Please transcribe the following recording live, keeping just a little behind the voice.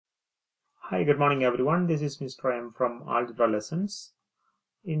Hi, good morning everyone. This is Mr. M from Algebra Lessons.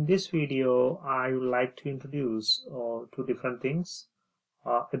 In this video, I would like to introduce two different things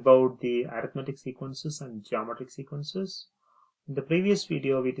about the arithmetic sequences and geometric sequences. In the previous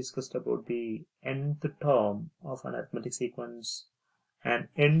video, we discussed about the nth term of an arithmetic sequence and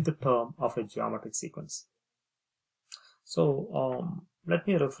nth term of a geometric sequence. So let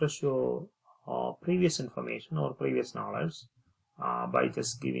me refresh your previous information or previous knowledge by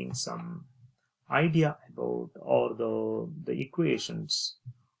just giving some idea about or the equations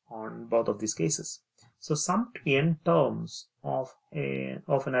on both of these cases. So sum to n terms of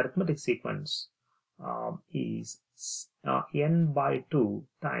an arithmetic sequence is n by 2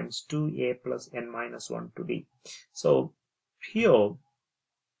 times 2a plus n minus 1 to d. So here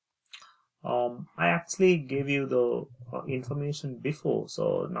I actually gave you the information before,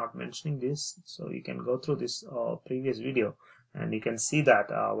 so not mentioning this, so you can go through this previous video and you can see that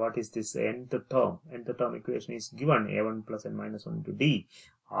what is this nth term. Nth term equation is given a1 plus n minus 1 to d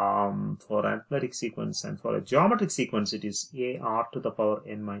for an arithmetic sequence, and for a geometric sequence it is a r to the power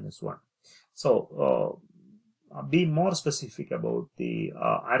n minus 1. So be more specific about the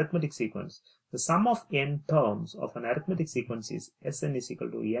arithmetic sequence. The sum of n terms of an arithmetic sequence is Sn is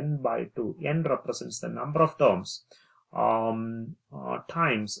equal to n by 2. N represents the number of terms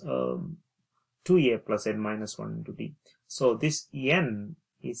times 2a plus n minus 1 into d. So this n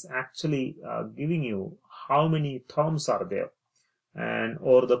is actually giving you how many terms are there, and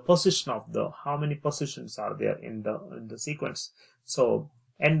or the position of the how many positions are there in the sequence. So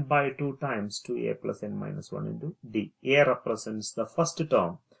n by 2 times 2a plus n minus 1 into d. A represents the first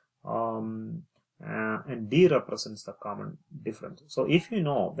term and d represents the common difference. So if you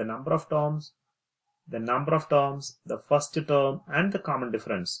know the number of terms, the first term and the common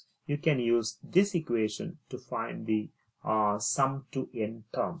difference, you can use this equation to find the sum to n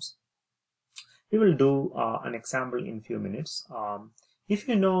terms. We will do an example in few minutes. If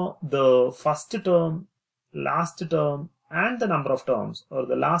you know the first term, last term and the number of terms, or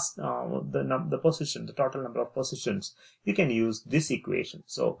the last the position, the total number of positions, you can use this equation.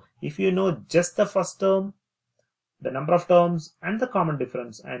 So if you know just the first term, the number of terms and the common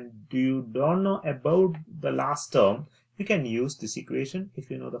difference, and you don't know about the last term, you can use this equation.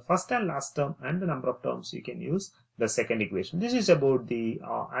 If you know the first and last term and the number of terms, you can use the second equation. This is about the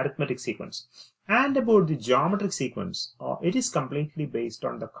arithmetic sequence. And about the geometric sequence, it is completely based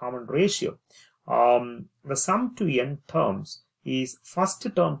on the common ratio. The sum to n terms is first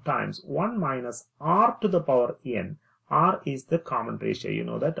term times 1 minus r to the power n. R is the common ratio. You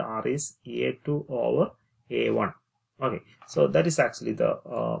know that r is a2 over a1. Okay, so that is actually the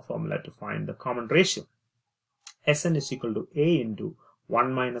formula to find the common ratio. Sn is equal to a into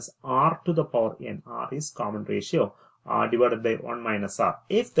 1 minus r to the power n. R is common ratio divided by 1 minus r.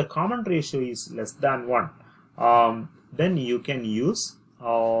 If the common ratio is less than 1, then you can use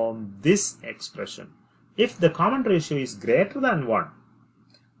this expression. If the common ratio is greater than 1,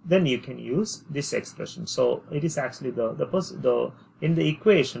 then you can use this expression. So it is actually in the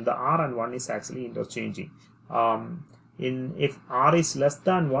equation, the r and 1 is actually interchanging. If r is less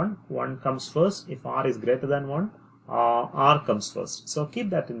than 1, 1 comes first. If r is greater than 1, r comes first. So keep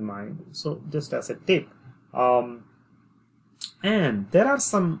that in mind. So just as a tip. And there are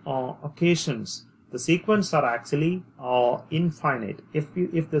some occasions the sequence are actually infinite.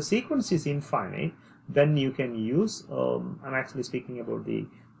 If the sequence is infinite, then you can use I'm actually speaking about the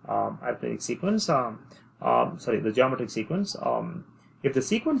arithmetic sequence, the geometric sequence. If the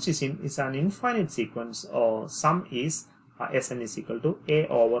sequence is an infinite sequence, sum is Sn is equal to a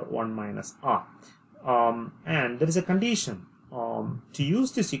over 1 minus r. And there is a condition to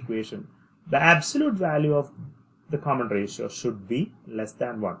use this equation. The absolute value of the common ratio should be less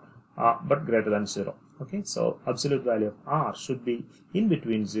than 1, but greater than 0. Okay, so absolute value of r should be in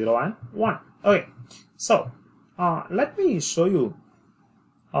between 0 and 1. Okay, so let me show you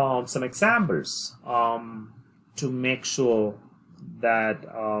some examples to make sure that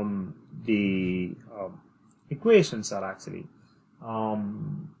the equations are actually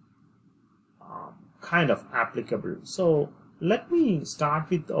kind of applicable. So let me start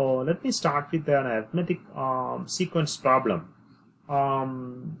with an arithmetic sequence problem.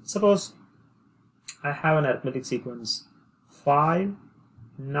 Suppose I have an arithmetic sequence 5,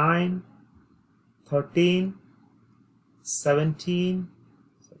 9, 13, 17,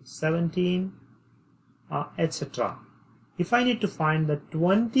 etc. If I need to find the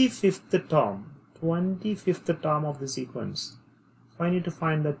 25th term of the sequence, if I need to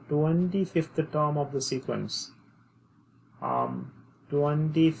find the 25th term of the sequence,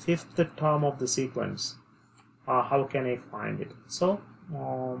 25th term of the sequence, how can I find it? So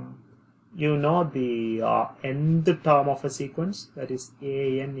you know the nth term of a sequence, that is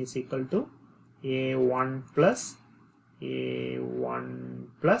an is equal to a1 plus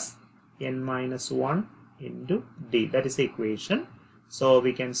n minus 1 into d. That is the equation. So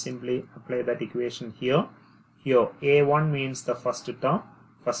we can simply apply that equation here. Here a1 means the first term.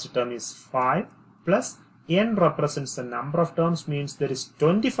 First term is 5 plus n represents the number of terms, means there is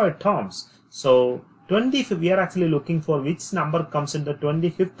 25 terms. So 25, we are actually looking for which number comes in the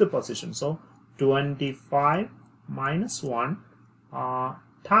 25th position. So 25 minus 1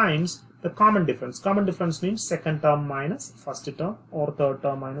 times the common difference. Common difference means second term minus first term or third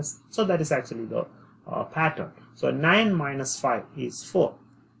term minus. So that is actually the pattern. So 9 minus 5 is 4.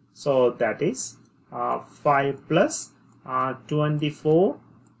 So that is 5 plus 24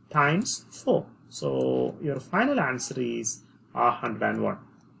 times 4. So your final answer is 101.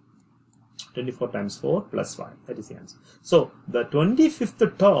 24 times 4 plus 5. That is the answer. So the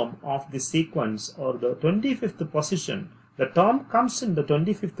 25th term of the sequence, or the 25th position, the term comes in the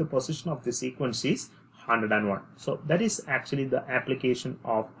 25th position of the sequence is 101. So that is actually the application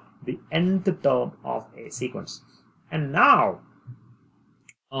of the nth term of a sequence. And now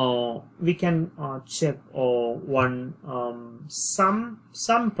we can check one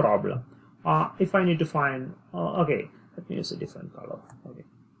some problem. If I need to find, okay, let me use a different color. Okay,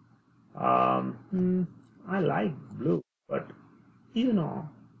 I like blue, but you know,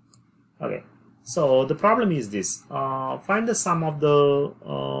 okay. So the problem is this: find the sum of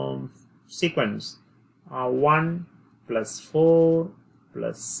the sequence 1 plus 4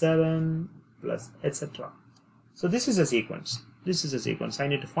 plus 7 plus etc. So this is a sequence. This is a sequence. I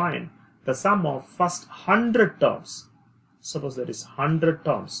need to find the sum of first 100 terms. Suppose there is 100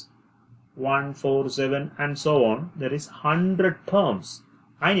 terms, 1, 4, 7 and so on. There is 100 terms.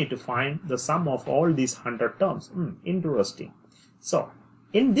 I need to find the sum of all these 100 terms. Interesting. So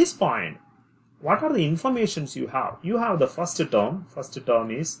in this point, what are the informations you have? You have the first term. First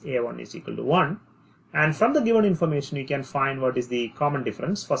term is a1 is equal to 1. And from the given information, you can find what is the common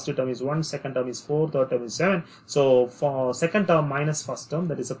difference. First term is 1, second term is 4, third term is 7. So for second term minus first term,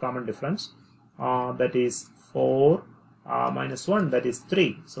 that is a common difference. That is 4 minus 1, that is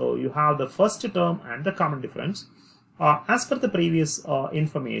 3. So you have the first term and the common difference. As per the previous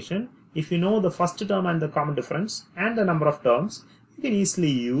information, if you know the first term and the common difference and the number of terms, you can easily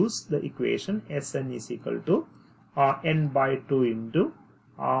use the equation Sn is equal to n by 2 into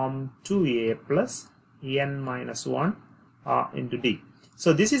 2a plus n minus 1 into d.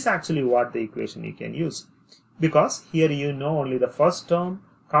 So this is actually what the equation you can use, because here you know only the first term,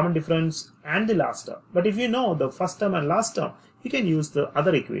 common difference and the last term. But if you know the first term and last term, you can use the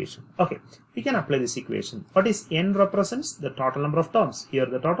other equation. Okay, we can apply this equation. What is n represents? The total number of terms. Here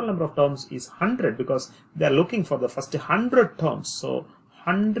the total number of terms is 100 because they are looking for the first 100 terms. So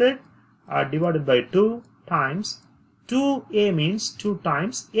 100 divided by 2 times 2a means 2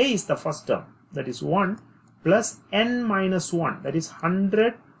 times a is the first term, that is 1, plus n minus 1, that is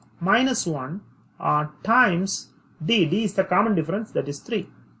 100 minus 1 times d. D is the common difference, that is 3.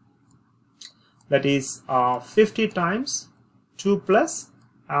 That is 50 times 2 plus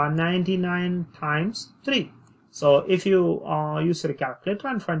 99 times 3. So if you use a calculator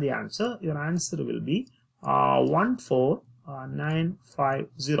and find the answer, your answer will be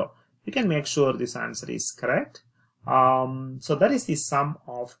 14950. You can make sure this answer is correct. So that is the sum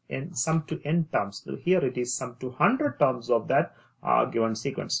of n, sum to n terms. So here it is sum to 100 terms of that given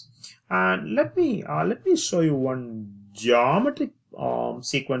sequence. And let me show you one geometric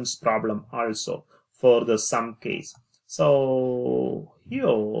sequence problem also for the sum case. So here,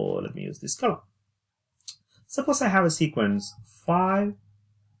 let me use this color. Suppose I have a sequence 5,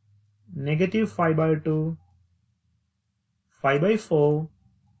 negative 5 by 2, 5 by 4,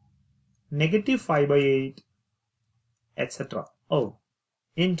 negative 5 by 8, etc. Oh,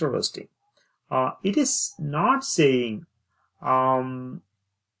 interesting. It is not saying for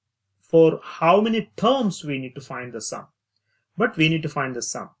how many terms we need to find the sum, but we need to find the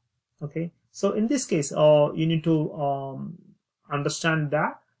sum. Okay, so in this case, you need to understand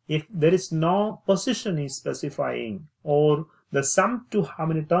that if there is no position is specifying, or the sum to how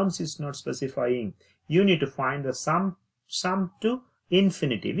many terms is not specifying, you need to find the sum to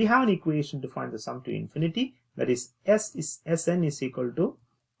infinity. We have an equation to find the sum to infinity, that is Sn is equal to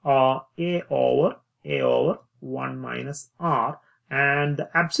a over 1 minus r, and the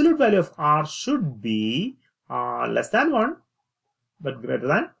absolute value of r should be less than 1 but greater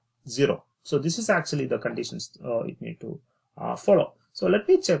than 0. So this is actually the conditions it need to follow. So let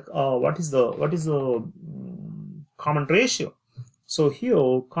me check what is the common ratio. So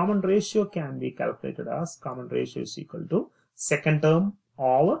here common ratio can be calculated as common ratio is equal to second term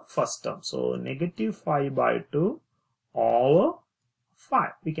over first term. So negative 5 by 2 over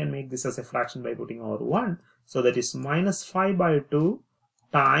 5. We can make this as a fraction by putting over 1. So that is minus 5 by 2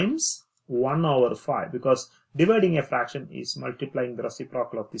 times 1 over 5, because dividing a fraction is multiplying the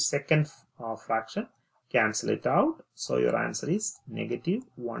reciprocal of the second fraction. Cancel it out. So your answer is negative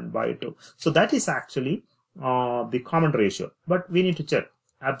 1 by 2. So that is actually the common ratio. But we need to check.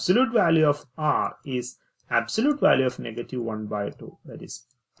 Absolute value of R is absolute value of negative 1 by 2. That is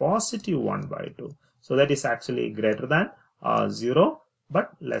positive 1 by 2. So that is actually greater than 0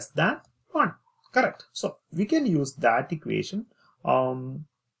 but less than 1. Correct. So we can use that equation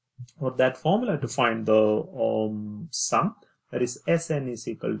or that formula to find the sum. That is Sn is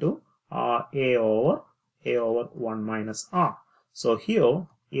equal to A over 1 minus R. So here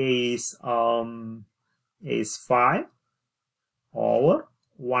A is 5 over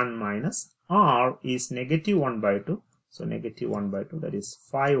 1 minus R is negative 1 by 2. So negative 1 by 2, that is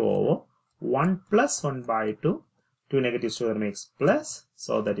 5 over 1 plus 1 by 2. 2 negatives together makes plus.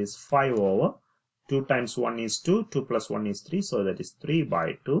 So that is 5 over 2 times 1 is 2. 2 plus 1 is 3. So that is 3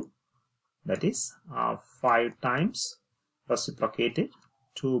 by 2. That is 5 times reciprocated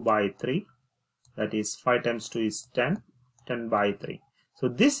 2 by 3. That is 5 times 2 is 10. 10 by 3. So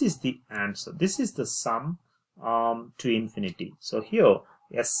this is the answer. This is the sum to infinity. So here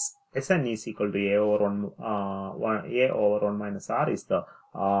Sn is equal to A over 1 minus R is the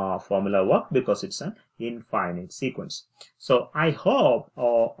formula work, because it's an infinite sequence. So I hope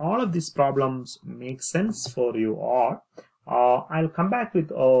all of these problems make sense for you all. I'll come back with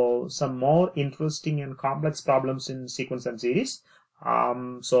some more interesting and complex problems in sequence and series.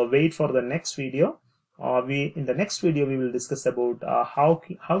 So wait for the next video. In the next video we will discuss about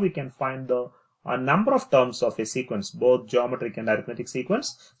how we can find the number of terms of a sequence, both geometric and arithmetic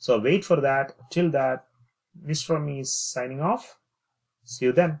sequence. So wait for that. Till that, Mr. Me is signing off. See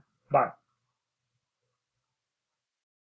you then. Bye.